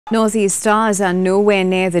Northeast Stars are nowhere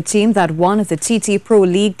near the team that won the TT Pro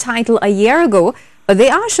League title a year ago, but they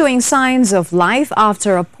are showing signs of life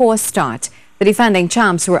after a poor start. The defending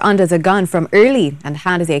champs were under the gun from early and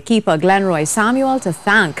had their keeper Glenroy Samuel to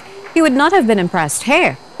thank. He would not have been impressed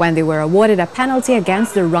here when they were awarded a penalty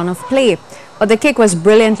against the run of play. But the kick was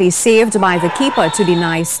brilliantly saved by the keeper to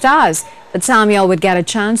deny Stars. But Samuel would get a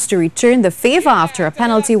chance to return the favor after a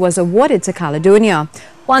penalty was awarded to Caledonia.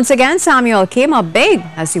 Once again, Samuel came up big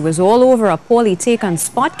as he was all over a poorly taken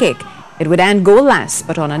spot kick. It would end goalless,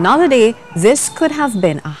 but on another day, this could have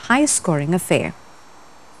been a high-scoring affair.